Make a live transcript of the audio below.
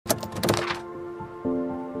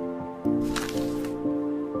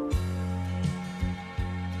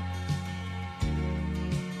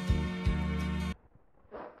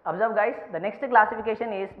Observe guys, the next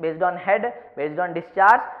classification is based on head, based on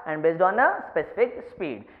discharge and based on a specific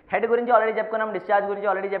speed. Head గురించి already చెప్పుకున్నాం, discharge గురించి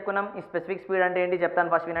already చెప్పుకున్నాం. ఈ specific speed అంటే ఏంటి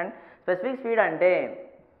చెప్తాను ఫస్ట్ వినండి. స్పెసిఫిక్ స్పీడ్ అంటే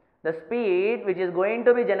the speed which is going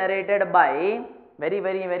to be generated by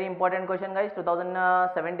very important question guys,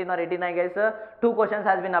 2017 or 18 guys, two questions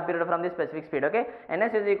has been appeared from this specific speed. Okay,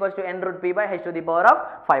 ns is equals to n root p by h to the power of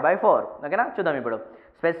 5 by 4. Okay na, చూద్దాం ఇప్పుడు.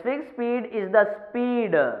 Specific speed is the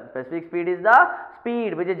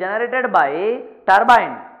speed which is generated by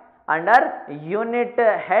turbine under unit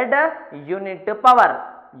head, unit power,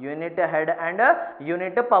 unit head and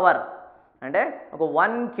unit power. అంటే ఒక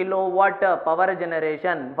 1 kilowatt power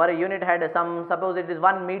generation for unit head, suppose it is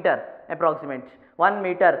 1 meter approximate 1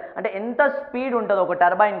 meter అంటే ఎంత speed ఉంటుందో ఒక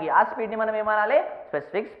టర్బైన్కి, ఆ స్పీడ్ని మనం ఏమనాలి,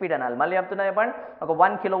 specific speed అనాలి. మళ్ళీ చెప్తున్నా చెప్పండి, ఒక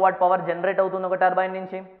 1 kilowatt పవర్ జనరేట్ అవుతుంది ఒక టర్బైన్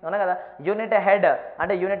నుంచి, అవునా కదా. యూనిట్ హెడ్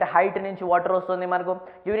అంటే యూనిట్ హైట్ నుంచి వాటర్ వస్తుంది మనకు,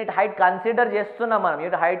 యూనిట్ హైట్ కన్సిడర్ చేస్తున్నాం మనం,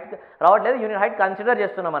 యూనిట్ హైట్ రావట్లేదు, యూనిట్ హైట్ కన్సిడర్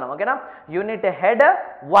చేస్తున్నాం మనం. ఓకేనా, యూనిట్ హెడ్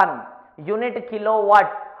 1, యూనిట్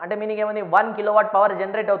కిలోవాట్ అంటే మీనింగ్ ఏమైంది, 1 kilowatt పవర్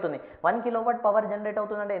జనరేట్ అవుతుంది. 1 kilowatt పవర్ జనరేట్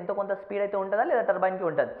అవుతుంది అంటే ఎంతో కొంత స్పీడ్ అయితే ఉంటుందా లేదా టర్బైన్కి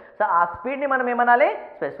ఉంటుంది. సో ఆ స్పీడ్ని మనం ఏమనాలి,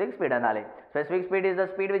 స్పెసిఫిక్ స్పీడ్ అనాలి. Specific speed is the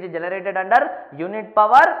speed which is generated under unit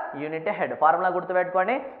power, unit head. Formula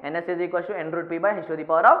గుర్తుపెట్టుకోండి, ns is equals to n root p by h to the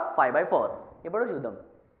power of 5 by 4. ఇప్పుడు చూద్దాం.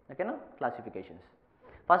 ఓకేనా, classifications.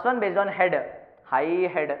 First one based on head, high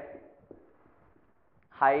head.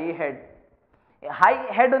 High head, high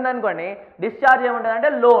head ఉందనుకోండి, discharge ఏముంటుంది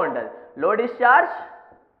అంటే లో ఉంటుంది. లో డిశ్చార్జ్,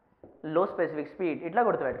 లో స్పెసిఫిక్ స్పీడ్, ఇట్లా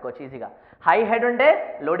గుర్తుపెట్టుకోవచ్చు ఈజీగా. హై హెడ్ ఉంటే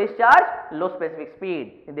లో డిశ్చార్జ్, లో స్పెసిఫిక్ స్పీడ్.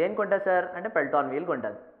 ఇది దేనికి ఉంటుంది సార్ అంటే పెల్టాన్ వీల్కి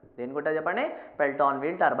ఉంటుంది. దేనికి ఉంటుంది చెప్పండి, పెల్టాన్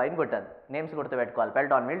వీల్ టర్బైన్కి ఉంటుంది. నేమ్స్ గుర్తుపెట్టుకోవాలి,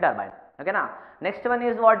 పెల్టాన్ వీల్ టర్బైన్. ఓకేనా, next one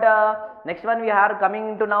is what, next one we are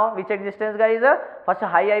coming to now which existence guys. First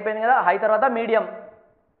high అయిపోయింది కదా, హై తర్వాత మీడియం,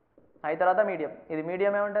 హై తర్వాత మీడియం. ఇది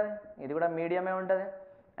మీడియమే ఉంటుంది, ఇది కూడా మీడియమే ఉంటుంది,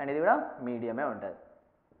 అండ్ ఇది కూడా మీడియమే ఉంటుంది.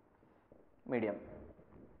 మీడియం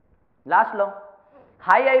లాస్ట్లో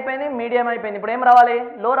హై అయిపోయింది, మీడియం అయిపోయింది, ఇప్పుడు ఏం రావాలి,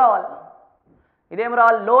 లో రావాలి. ఇదేం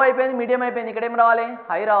రావాలి, లో అయిపోయింది, మీడియం అయిపోయింది, ఇక్కడ ఏం రావాలి,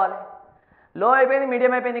 హై రావాలి. లో అయిపోయింది,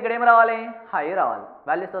 మీడియం అయిపోయింది, ఇక్కడ ఏం రావాలి, హై రావాలి.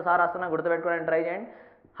 వాల్యూస్తో సార్ వస్తున్నా, గుర్తుపెట్టుకోవడానికి ట్రై చేయండి.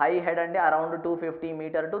 హై హెడ్ అంటే around 250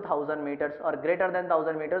 meter to 1000 meters are greater than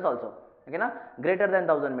 1000 meters also. ఓకేనా, greater than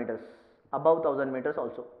 1000 meters, above 1000 meters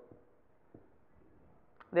also.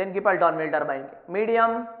 దేనికి, Pelton wheel టర్బైన్కి.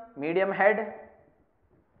 Medium, medium head,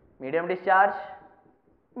 medium discharge,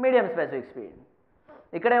 medium specific speed.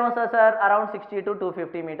 ఇక్కడ ఏమొస్తుంది సార్, అరౌండ్ 60 to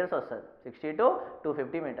 250 meters వస్తుంది, 60 to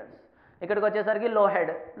 250 meters. ఇక్కడికి వచ్చేసరికి లో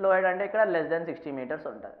head, లో head అంటే ఇక్కడ లెస్ దెన్ 60 meters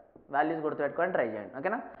ఉంటుంది. వాల్యూస్ గుర్తుపెట్టుకొని ట్రై చేయండి.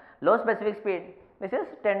 ఓకేనా, లో specific speed this is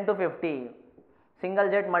 10 to 50. Single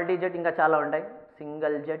jet, multi jet ఇంకా చాలా ఉంటాయి.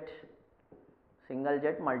 Single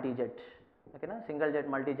jet, multi jet. ఓకేనా, సింగిల్ జెట్,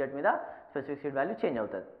 మల్టీ జెట్ మీద స్పెసిఫిక్ స్పీడ్ వాల్యూ చేంజ్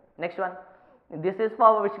అవుతుంది. Next one, this is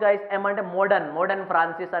for which guys, ఎం అంటే మోడర్న్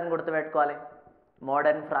ఫ్రాన్సిస్ అని గుర్తుపెట్టుకోవాలి.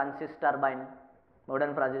 Modern Francis turbine,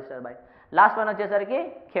 modern Francis turbine. Last one వచ్చేసరికి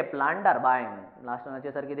కెప్లాన్ టర్బైన్. లాస్ట్ వన్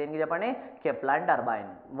వచ్చేసరికి దేనికి చెప్పండి, Kaplan turbine.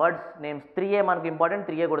 Words names 3A మనకి ఇంపార్టెంట్,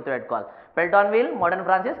 3A గుర్తుపెట్టుకోవాలి. Pelton wheel, modern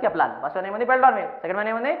Francis, Kaplan. First one ఏముంది, పెల్టాన్ వీల్. సెకండ్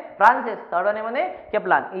వన్ ఏముంది, ఫ్రాన్సిస్. థర్డ్ వన్ ఏముంది,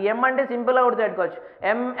 Kaplan. ఈ ఎం అంటే సింపుల్గా గుర్తుపెట్టుకోవచ్చు,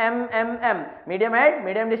 ఎంఎంఎంఎం. Medium head,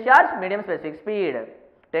 medium discharge, medium specific speed.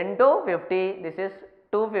 10 to 50, this is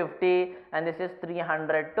 250 and this is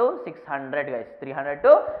 300 to 600 guys, 300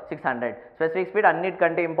 to 600. Specific speed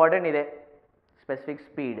అన్నిటికంటే important ఇదే, specific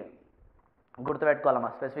speed గుర్తుపెట్టుకోవాలమ్మా.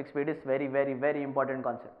 Specific speed is very important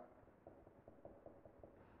concept.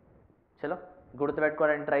 చలో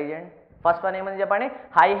గుర్తుపెట్టుకోవడానికి try చేయండి. First one ఏమని చెప్పండి,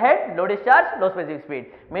 హై హెడ్, లో discharge, లో specific speed.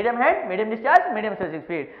 Medium head, medium discharge, medium specific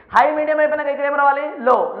speed. High medium అయిపోయినాక ఇక్కడ ఏం రావాలి,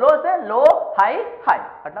 లో. లో వస్తే లో హై హై,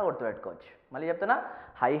 అట్లా గుర్తుపెట్టుకోవచ్చు. మళ్ళీ చెప్తున్నా,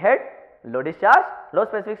 హై హెడ్, లో డిశ్చార్జ్, లో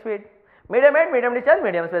specific speed. Medium head, medium discharge,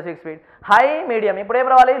 medium specific speed. High medium, ఇప్పుడు ఏం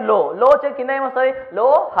రావాలి, లో. లో వచ్చే కింద ఏమొస్తుంది, లో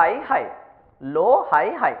హై హై, లో హై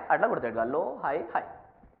హై, అట్లా గుర్తుపెట్టుకోవాలి, లో హై హై.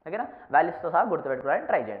 ఓకేనా, వాల్యూస్తో సహా గుర్తుపెట్టుకోవడానికి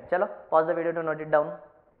ట్రై చేయండి. చలో pause the video to note it down.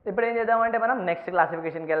 ఇప్పుడు ఏం చేద్దామంటే మనం నెక్స్ట్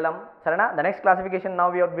క్లాసిఫికేషన్కి వెళ్దాం, సరేనా. The next classification now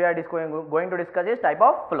we are going to discuss is type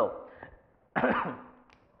of flow.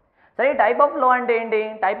 సరే, టైప్ ఆఫ్ ఫ్లో అంటే ఏంటి,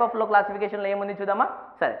 టైప్ ఆఫ్ ఫ్లో క్లాసిఫికేషన్లో ఏముంది చూద్దామా.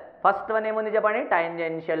 సరే, ఫస్ట్ వన్ ఏముంది చెప్పండి,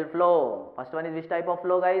 tangential flow. First one is which type of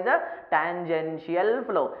flow guys, tangential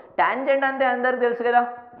flow. Tangent అంటే అందరికి తెలుసు కదా,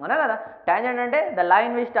 అవునా కదా. టాంజెంట్ అంటే the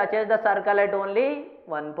line which touches the circle at only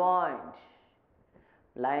 1 point.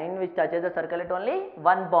 Line which touches the circle at only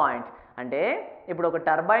 1 point. అంటే ఇప్పుడు ఒక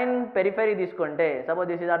టర్బైన్ పెరిఫెరీ తీసుకుంటే, suppose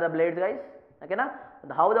this is are the blades guys. ఓకేనా,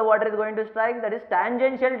 how the water is going to strike, that is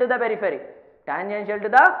tangential to the periphery. Tangential to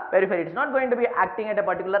the periphery, it's not going to be acting at a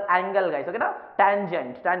particular angle guys. Okay na,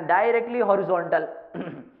 tangent, stand directly horizontal.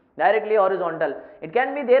 directly horizontal. It can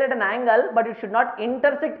be there at an angle, but it should not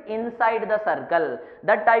intersect inside the circle.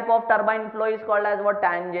 That type of turbine flow is called as what?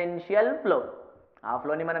 Tangential flow. ఆ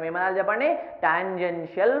ఫ్లోని మనం ఏమనాలి చెప్పండి?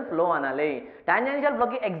 Tangential flow అనాలి. Tangential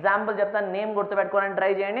ఫ్లోకి example చెప్తాను, name గుర్తుపెట్టుకోవడానికి try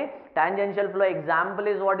చేయండి. Tangential flow example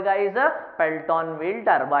is what guys? Pelton wheel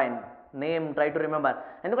turbine. Name try to remember,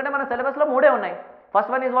 ఎందుకంటే మన సిలబస్లో మూడే ఉన్నాయి.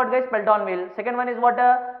 First one is what guys? Pelton wheel. Second one is what?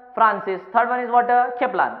 Francis. Third one is what?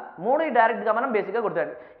 Kaplan. మూడు డైరెక్ట్గా మనం బేసిక్గా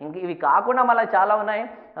గుర్తుపెట్టాలి. ఇంక ఇవి కాకుండా మళ్ళీ చాలా ఉన్నాయి,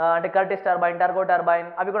 అంటే కర్టిస్ టర్బైన్, టర్బో టర్బైన్,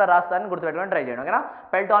 అవి కూడా రాస్తాను, గుర్తుపెట్టుకోవడానికి ట్రై చేయండి. ఓకేనా?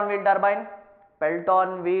 Pelton wheel turbine,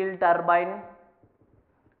 Pelton wheel turbine,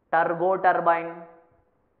 turbo turbine,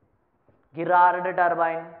 Girard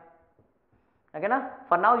turbine. ఓకేనా?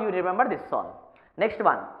 For now you remember this all. Next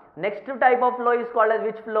one, next type of flow is called as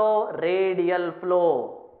which flow? Radial flow.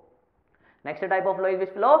 Next type of flow is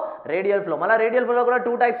which flow? Radial flow. మళ్ళీ radial flow కూడా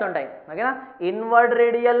two types ఉంటాయి. ఓకేనా? Inward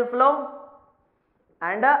radial flow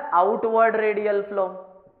and outward radial flow.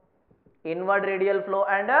 Inward radial flow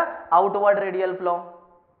and outward radial flow.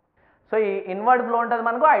 So ఈ inward flow ఉంటుంది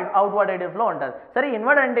మనకు, outward radial flow ఉంటుంది. సరే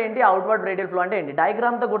inward అంటే ఏంటి, అవుట్వర్డ్ రేడియల్ ఫ్లో అంటే ఏంటి?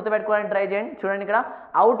 డయాగ్రామ్తో గుర్తుపెట్టుకోవడానికి ట్రై చేయండి. చూడండి ఇక్కడ,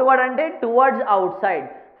 అవుట్వర్డ్ అంటే towards out side,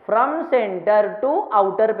 from centre to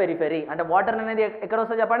outer periphery. అంటే వాటర్ అనేది ఎక్కడ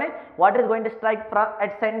వస్తుంది చెప్పండి? Water is going to strike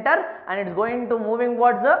at centre and it's going to moving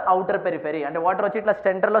words the outer periphery. అంటే వాటర్ వచ్చి ఇట్లా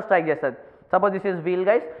సెంటర్లో స్ట్రైక్ చేస్తుంది. Suppose this is wheel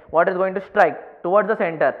guys, water is going to strike towards the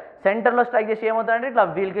centre. సెంటర్లో strike చేసి ఏమవుతుందంటే ఇట్లా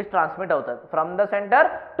వీల్కి transmit అవుతుంది from the centre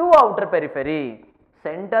to outer periphery.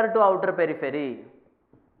 Centre to outer periphery,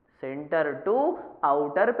 centre to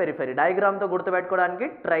outer periphery. డయాగ్రామ్తో గుర్తుపెట్టుకోవడానికి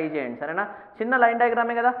try చేయండి, సరేనా? చిన్న line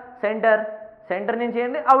డయాగ్రామే కదా. Centre, centre నుంచి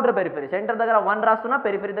ఏంటి? Outer periphery. సెంటర్ దగ్గర 1 రాస్తున్నా,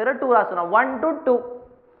 పెరిఫెరీ దగ్గర 2 రాస్తున్నా. 1 to 2,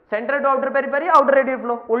 centre to outer periphery, outer radial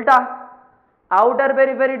flow. ఉల్టా, అవుటర్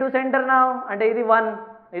పెరిఫెరీ టు సెంటర్ నా, అంటే ఇది 1,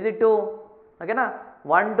 ఇది 2. ఓకేనా?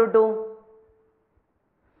 1 to 2,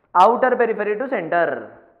 outer periphery to center,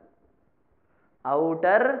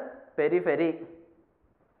 outer periphery,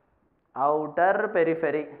 outer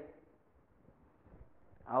periphery,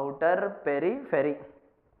 outer periphery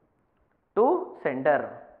to center.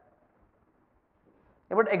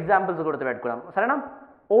 ఇప్పుడు ఎగ్జాంపుల్స్ గుర్తుపెట్టుకుందాం, సరేనా?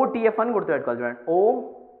 ఓటీఎఫ్ అని గుర్తుపెట్టుకోవాలి. చూడండి,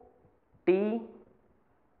 ఓటీఎఫ్.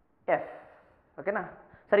 ఓకేనా?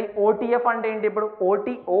 సరే, ఓటీఎఫ్ అంటే ఏంటి? ఇప్పుడు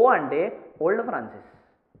ఓ అంటే ఓల్డ్ ఫ్రాన్సిస్,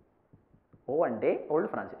 ఓ అంటే ఓల్డ్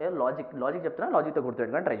ఫ్రాన్సిస్. లాజిక్ చెప్తున్నా, లాజిక్తో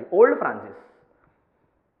గుర్తుపెట్టుకోండి ట్రై చేయండి.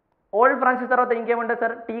 ఓల్డ్ ఫ్రాన్సిస్ తర్వాత ఇంకేముంటుంది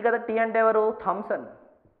సార్? టీ కదా. టీ అంటే ఎవరు? థామ్సన్.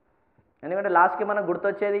 ఎందుకంటే లాస్ట్కి మనకు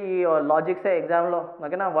గుర్తొచ్చేది ఈ లాజిక్సే ఎగ్జామ్లో.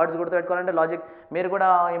 ఓకేనా? Words గుర్తుపెట్టుకోవాలంటే logic. మీరు కూడా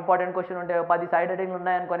ఇంపార్టెంట్ క్వశ్చన్ ఉంటే 10 సైడ్ హెడింగ్లు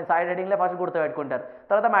ఉన్నాయనుకోని, సైడ్ హెడింగ్లే ఫస్ట్ గుర్తుపెట్టుకుంటారు,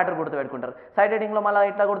 తర్వాత మ్యాటర్ గుర్తుపెట్టుకుంటారు. సైడ్ హెడింగ్లో మళ్ళీ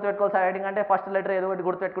ఇట్లా గుర్తుపెట్టుకోవాలి. సైడ్ హెడింగ్ అంటే ఫస్ట్ లెటర్ ఏదో ఒకటి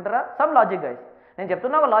గుర్తుపెట్టుకుంటారా? Some logic guys. నేను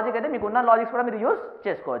చెప్తున్నా ఒక లాజిక్ అయితే మీకు ఉన్న లాజిక్స్ కూడా మీరు యూస్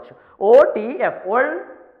చేసుకోవచ్చు. OTF,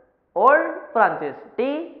 old Francis.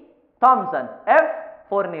 Tea Thomson. F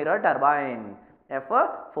ఫోర్నియర్ turbine. F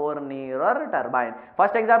ఫోర్నియర్ turbine.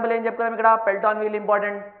 First example ఏం చెప్పుకున్నాం ఇక్కడ? Pelton wheel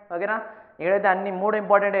important. ఓకేనా? ఇక్కడైతే అన్ని 3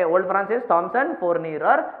 important. Old Francis, Thomson,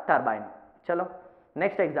 ఫోర్నియర్ turbine. చలో,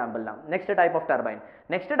 నెక్స్ట్ ఎగ్జాంపుల్ నా. Next type of turbine.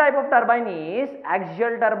 Next type of turbine is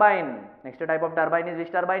axial turbine. Next type of turbine is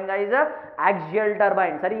which turbine guys? Axial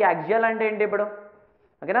turbine. సరే, ఈ axial అంటే ఏంటి ఇప్పుడు?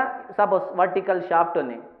 ఓకేనా? సపోజ్ వర్టికల్ షాఫ్ట్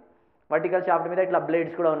ఉంది, vertical shaft మీద ఇట్లా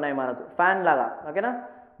బ్లేడ్స్ కూడా ఉన్నాయి మనకు, ఫ్యాన్ లాగా. ఓకేనా?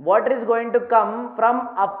 Water is going to come from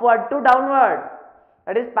upward to downward,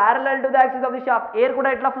 that is parallel to the axis of the shaft. Air కూడా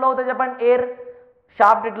ఎట్లా ఫ్లో అవుతుంది చెప్పండి? ఎయిర్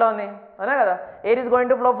షాఫ్ట్ ఇట్లా ఉంది, అదే కదా. Air is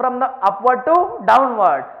going to flow from the upward to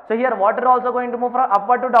downward. So here water also going to move from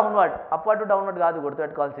upward to downward. Upward to downward కాదు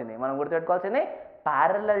గుర్తుపెట్టుకోవాల్సింది, మనం గుర్తుపెట్టుకోవాల్సింది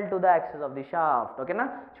parallel to the axis of the shaft. ఓకేనా?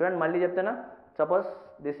 చూడండి, మళ్ళీ చెప్తున్నా. Suppose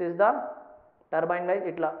this is the turbine guys.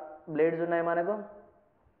 ఇట్లా blades ఉన్నాయి మనకు,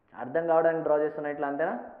 అర్థం కావడానికి డ్రా చేస్తున్నాయి ఇట్లా,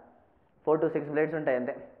 అంతేనా? 4 to 6 బ్లేడ్స్ ఉంటాయి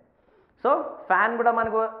అంతే. సో ఫ్యాన్ కూడా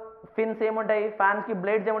మనకు ఫిన్స్ ఏముంటాయి? ఫ్యాన్స్కి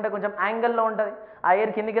బ్లేడ్స్ ఏముంటాయి? కొంచెం యాంగిల్లో ఉంటుంది, ఆ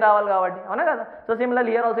ఎయిర్ కిందికి రావాలి కాబట్టి, అవునా కదా? So similar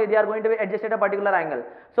here also they are going to be adjust at a particular angle.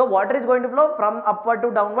 So water is going to flow from upward to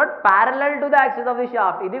downward parallel to the axis of the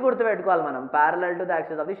shaft. ఇది గుర్తుపెట్టుకోవాలి మనం, parallel to the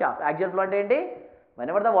axis of the shaft. Axial flow అంటే ఏంటి?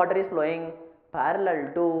 Whenever the water is flowing parallel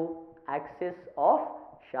to axis of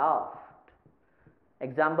shaft.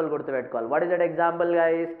 Example గుర్తుపెట్టుకోవాలి. What is that example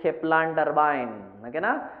guys? Kaplan turbine.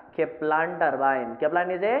 ఓకేనా? Kaplan turbine. Kaplan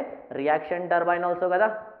is a reaction turbine also కదా,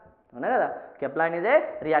 అవునా కదా? Kaplan is a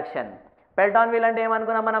reaction. Pelton wheel అంటే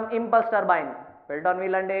ఏమనుకున్నాం మనం? Impulse turbine. Pelton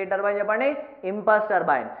wheel అంటే ఏ turbine చెప్పండి? Impulse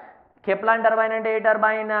turbine. కెప్లాన్ టర్బైన్ అంటే ఏ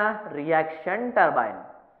turbine? Reaction turbine.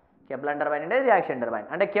 Kaplan turbine అంటే రియాక్షన్ టర్బైన్.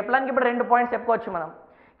 అంటే కెప్లాన్కి ఇప్పుడు 2 పాయింట్స్ చెప్పుకోవచ్చు మనం.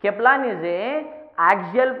 Kaplan is a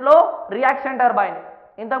axial flow reaction turbine.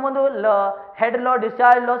 ఇంతకుముందు హెడ్లో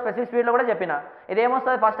డిశ్చార్జ్లో స్పెసిఫిక్ స్పీడ్లో కూడా చెప్పిన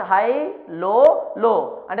ఇదేమొస్తుంది ఫస్ట్ హై లో లో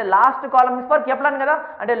అంటే last column is for Kaplan కదా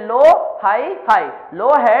అంటే లో హై హై లో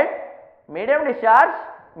head medium discharge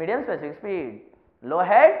medium specific speed లో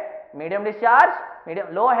హెడ్ మీడియం డిశ్చార్జ్ మీడియం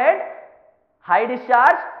లో head high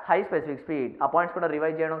discharge high specific speed ఆ పాయింట్స్ కూడా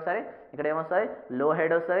రివైజ్ చేయడం ఒకసారి ఇక్కడ ఏమొస్తుంది లో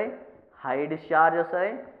హెడ్ వస్తుంది హై డిశ్చార్జ్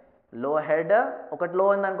వస్తుంది లో హెడ్ ఒకటి లో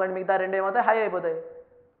ఉంది అనుకోండి మిగతా రెండు ఏమవుతాయి హై అయిపోతాయి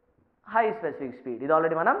హై స్పెసిఫిక్ స్పీడ్ ఇది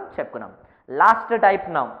ఆల్రెడీ మనం చెప్పుకున్నాం లాస్ట్ టైప్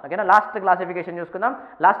నౌ ఓకేనా లాస్ట్ క్లాసిఫికేషన్ చూసుకుందాం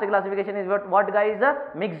last classification is what guys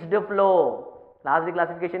mixed flow last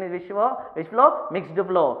classification is which flow mixed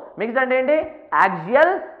flow mixed అంటే ఏంటి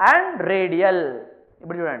యాక్సియల్ అండ్ రేడియల్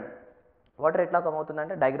ఇప్పుడు చూడండి వాటర్ ఎట్లా కమ్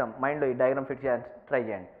అవుతుందంటే డయాగ్రామ్ మైండ్లో ఈ డయాగ్రామ్ ఫిట్ చేయాలి ట్రై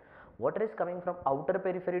చేయండి water is coming from outer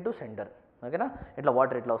periphery to centre ఓకేనా ఇట్లా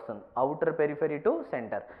వాటర్ ఎట్లా వస్తుంది outer periphery to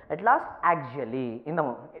centre at last యాక్సియలీ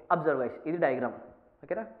ఇందము observe guys ఇది డయాగ్రామ్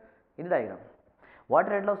ఓకేనా ఇది డయాగ్రామ్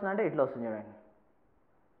వాటర్ ఎట్లా వస్తుందంటే ఇట్లా వస్తుంది చూడండి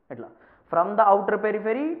ఎట్లా from the outer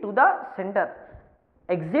periphery to the centre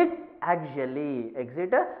exit యాక్సియలీ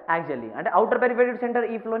అంటే అవుటర్ పెరిఫెరీ టు సెంటర్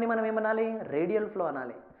ఈ ఫ్లోని మనం ఏమనాలి రేడియల్ ఫ్లో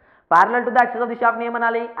అనాలి parallel to the axis of the shaft ని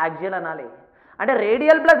ఏమనాలి యాక్సియల్ అనాలి అంటే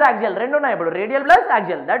రేడియల్ ప్లస్ యాక్సియల్ రెండు ఉన్నాయి ఇప్పుడు radial plus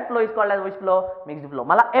axial that flow is called as which flow mixed flow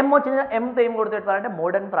మళ్ళీ ఎం వచ్చింది ఎంతో ఏం గుర్తుపెట్టుకోవాలంటే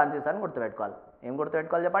మోడర్న్ ఫ్రాన్సిస్ అని గుర్తుపెట్టుకోవాలి ఏం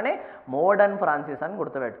గుర్తుపెట్టుకోవాలి చెప్పండి మోడర్న్ ఫ్రాన్సిస్ అని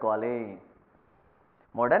గుర్తుపెట్టుకోవాలి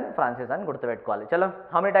మోడర్న్ ఫ్రాన్సిస్ అని గుర్తుపెట్టుకోవాలి చలో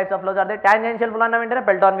how many types of flows are they tangential flow అన్న వెంటనే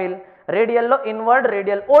Pelton wheel రేడియల్లో inward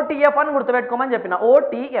radial OTF అని గుర్తుపెట్టుకోమని చెప్పిన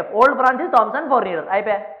ఓటీఎఫ్ ఓల్డ్ ఫ్రాన్సిస్ థామ్సన్ ఫోర్నియర్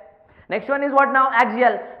అయిపోయా next one is what now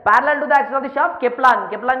axial parallel to the axis of the shaft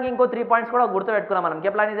Kaplan కి ఇంకో 3 points కూడా గుర్తుపెట్టుకున్నాం మనం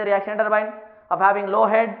Kaplan is a reaction turbine of having లో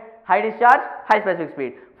head high discharge high specific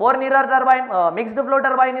speed four-needle turbine mixed flow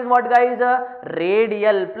turbine is what guys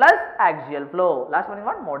radial plus axial flow last one is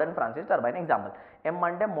what modern Francis turbine example m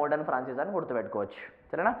అంటే modern Francis అని గుర్తుపెట్టుకోవచ్చు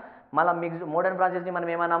సరేనా మళ్ళీ mix modern Francis ని మనం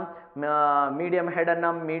ఏమన్నాం medium head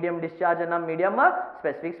అన్నాం medium discharge అన్నాం medium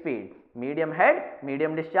specific speed medium head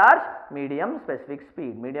medium discharge medium specific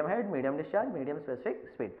speed medium head medium discharge medium specific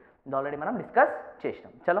speed ఇది ఆల్రెడీ మనం డిస్కస్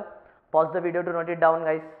చేసినాం చలో pause the video to note it down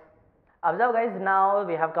guys Observe guys, now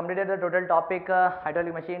we have completed the total topic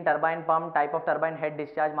hydraulic machine, turbine pump, type of turbine, head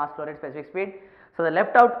discharge, mass flow rate, specific speed. So the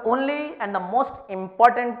left out only and the most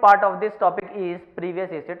important part of this topic is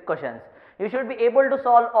previous essay questions. You should be able to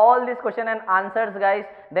solve all these question and answers guys,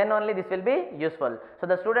 then only this will be useful. So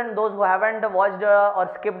the student, those who haven't watched or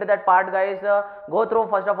skipped that part guys, go through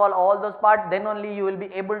first of all those parts, then only you will be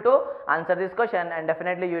able to answer this question and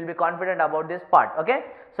definitely you will be confident about this part, okay.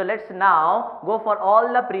 So let's now go for all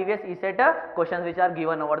the previous ESET questions which are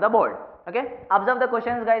given over the board, okay. Observe the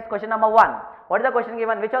questions guys. Question number 1, what is the question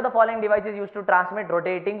given? Which of the following devices used to transmit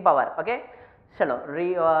rotating power, okay. Chalo,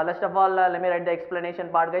 first of all let me write the explanation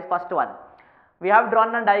part guys. First one, we have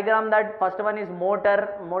drawn a diagram that first one is motor.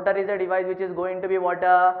 Motor is a device which is going to be what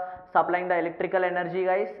supplying the electrical energy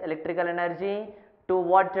guys, electrical energy to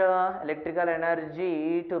what electrical energy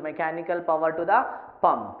to mechanical power to the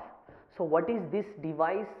pump. So what is this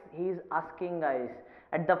device he is asking guys?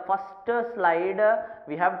 At the first slide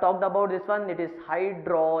we have talked about this one, it is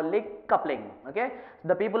hydraulic coupling, okay.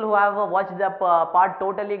 The people who have watched the part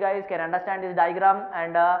totally guys can understand this diagram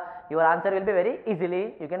and your answer will be very easily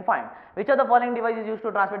you can find. Which of the following devices used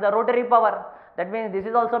to transmit the rotary power? That means this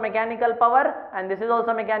is also mechanical power and this is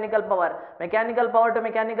also mechanical power. Mechanical power to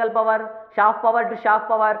mechanical power, shaft power to shaft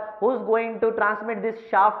power. Who is going to transmit this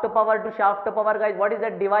shaft power to shaft power guys? What is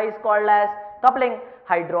that device called as? Coupling.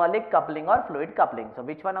 Hydraulic coupling or fluid coupling. So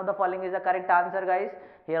which one of the following is the correct answer guys?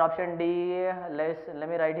 Here option D, let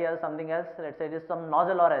me write here something else, let's say it is some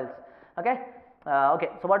nozzle or else, okay. Okay,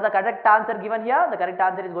 so what is the correct answer given here? The correct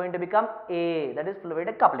answer is going to become A, that is fluid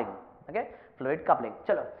coupling, okay, fluid coupling.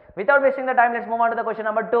 Chalo, without wasting the time, let's move on to the question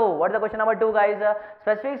number 2. What is the question number 2 guys?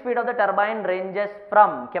 Specific speed of the turbine ranges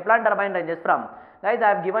from, Kepler turbine ranges from, guys I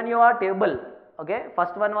have given you a table, okay.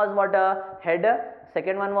 First one was what head,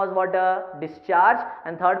 second one was what discharge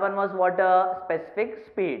and third one was what specific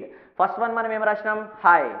speed. First one మనం ఏం రాసినాం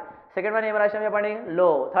high, second one ఏం రాసినాం చెప్పండి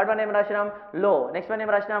low, third one ఏం రాసినాం low, next one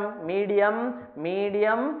ఏం రాసినాం medium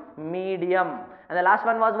medium medium and the last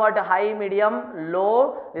one was what high medium low,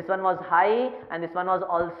 this one was high and this one was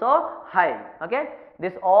also high, okay.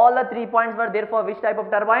 This all the 3 points were there for which type of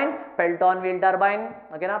turbine? Pelton wheel turbine,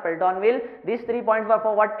 okay na, Pelton wheel. These 3 points were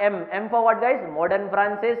for what? M for what guys? Modern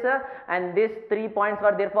Francis. And these 3 points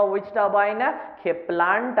were there for which turbine?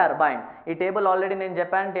 Kepler turbine. This table already in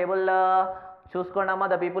Japan table చూసుకోండమ్మా.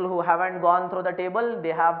 The people who haven't gone through the table,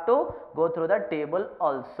 they have to go through the table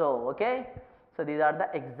also, okay. So these are the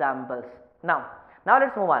examples. Now Now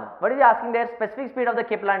let's move on. What is he asking there? Specific speed of the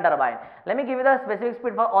Kaplan turbine. Let me give you the specific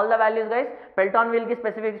speed for all the values, guys. Pelton wheel ki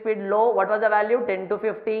specific speed low. What was the value? 10 to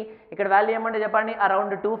 50. Ikkada value emante cheppandi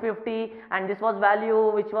around 250, and this was value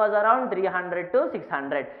which was around 300 to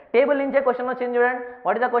 600. Table nunche question vachindi chudandi.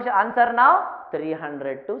 What is the question answer now?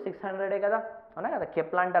 300 to 600 e kada. అవునా కదా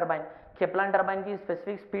Kaplan turbine కి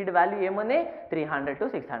specific speed value ఏముంది 300 to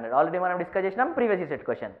 600. Already మనం discuss చేసినాం previous set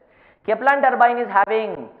question. Kaplan turbine is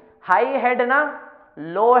having high head నా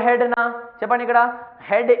లో head నా చెప్పండి ఇక్కడ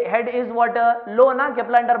హెడ్ ఈజ్ వాట్ లో నా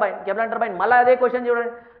కెప్లాన్ టర్బైన్ మళ్ళీ అదే క్వశ్చన్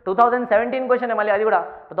చూడండి 2017 క్వశ్చన్ మళ్ళీ అది కూడా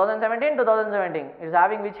 2017 ఇట్స్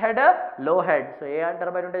హ్యావింగ్ విచ్ హెడ్ లో హెడ్. సో ఏ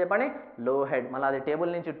టర్బైన్ ఉంటే చెప్పండి లో హెడ్. మళ్ళీ అది టేబుల్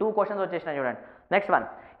నుంచి 2 క్వశ్చన్స్ వచ్చేసినాయి చూడండి. Next one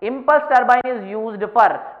impulse turbine is used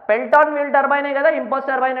for Pelton wheel turbine కదా ఇంపల్స్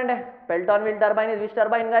టర్బైన్ అంటే Pelton wheel turbine is which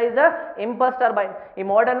turbine గా ఇస్ ఇంపల్స్ టర్బైన్. ఈ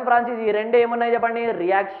మోడర్న్ ఫ్రాన్సిస్ ఈ రెండు ఏమున్నాయి చెప్పండి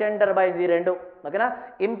రియాక్షన్ టర్బైన్స్ ఈ రెండు ఓకేనా.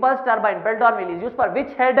 Impulse turbine Pelton wheel is use for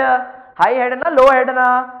which head high head నా లో హెడ్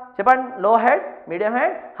నా చెప్పండి లో head medium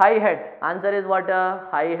head high head. Answer is what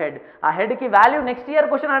high head. ఆ హెడ్ కి వాల్యూ నెక్స్ట్ ఇయర్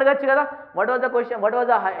క్వశ్చన్ అడగచ్చు కదా. What was the question what was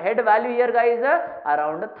the head value year guys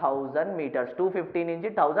around 1000 metres 250 నుంచి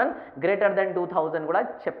 1000 గ్రేటర్ దెన్ 2000 కూడా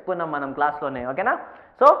చెప్పుకున్నాం మనం క్లాస్లోనే ఓకేనా.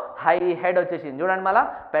 సో హై హెడ్ వచ్చేసింది చూడండి. మళ్ళీ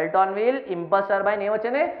పెల్టాన్ వీల్ ఇంపల్స్ టర్బైన్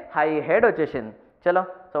ఏమొచ్చింది హై హెడ్ వచ్చేసింది. చలో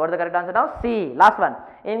so what the correct answer now see last one.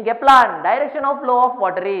 In Kaplan direction of flow of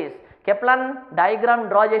water is Kaplan diagram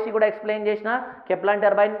draw చేసి కూడా ఎక్స్ప్లెయిన్ చేసిన. కెప్లాన్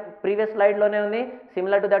టర్బైన్ ప్రీవియస్ స్లైడ్లోనే ఉంది.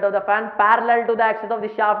 Similar to that of the fan parallel to the axis of the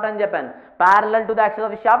shaft అని చెప్పాను. Parallel to the axis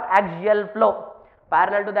of the shaft axial flow.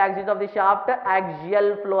 Parallel to the axis of the shaft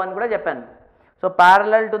axial flow అని కూడా చెప్పాను. So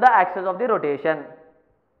parallel to the axis of the rotation.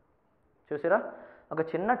 చూసిరా ఒక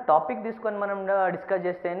చిన్న topic తీసుకొని మనం డిస్కస్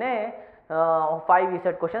చేస్తేనే 5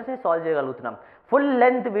 ఈసెట్ క్వశ్చన్స్ సాల్వ్ చేయగలుగుతున్నాం. Full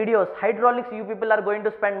length videos hydraulics you people are going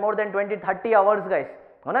to spend more than 20-30 hours guys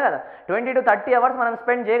అవునా కదా. 20 to 30 అవర్స్ మనం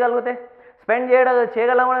స్పెండ్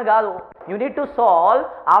చేయగలమని కాదు. You need to solve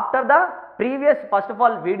after the previous first of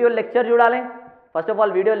all video lecture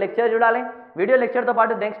చూడాలి. Video లెక్చర్తో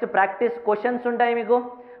పాటు next practice questions ఉంటాయి మీకు.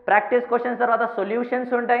 Practice questions తర్వాత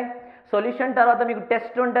సొల్యూషన్స్ ఉంటాయి. సొల్యూషన్ తర్వాత మీకు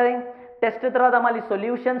టెస్ట్ ఉంటుంది. టెస్ట్ తర్వాత మళ్ళీ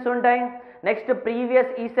సొల్యూషన్స్ ఉంటాయి. నెక్స్ట్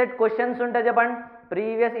ప్రీవియస్ ఈసెట్ క్వశ్చన్స్ ఉంటాయి చెప్పండి.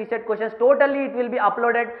 Previous ECET questions totally it will be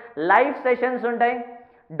uploaded. Live sessions ఉంటాయి.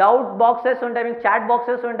 డౌట్ బాక్సెస్ ఉంటాయి మీకు చాట్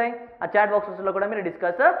బాక్సెస్ ఉంటాయి. ఆ చాట్ బాక్సెస్లో కూడా మీరు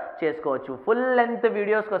డిస్కస్ చేసుకోవచ్చు. ఫుల్ లెంత్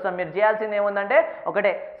వీడియోస్ కోసం మీరు చేయాల్సింది ఏముందంటే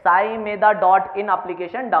ఒకటే SAIMEDHA.in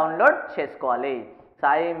అప్లికేషన్ డౌన్లోడ్ చేసుకోవాలి.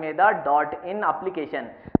 SAIMEDHA.in application.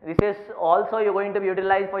 This is also you going to be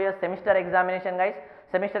utilise for your semester examination guys.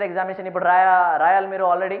 Semester examination ఇప్పుడు రాయాలి మీరు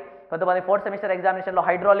ఆల్రెడీ. కొంతమంది 4th సెమిస్టర్ ఎగ్జామినేషన్లో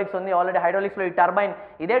హైడ్రాలిక్స్ ఉంది ఆల్రెడీ. హైడ్రాలిక్స్లో ఈ టర్బైన్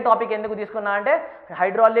ఇదే టాపిక్ ఎందుకు తీసుకున్నా అంటే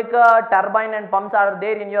hydraulic turbine and pumps are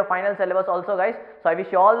there in your final syllabus also guys. So I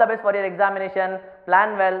wish you all the best for your examination.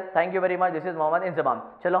 Plan well. Thank you very much. This is MOHAMMAD INZAMAM.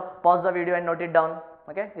 Chalo pause the video and note it down.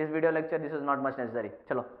 Okay, this video lecture this is not much necessary.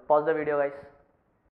 Chalo pause the video guys.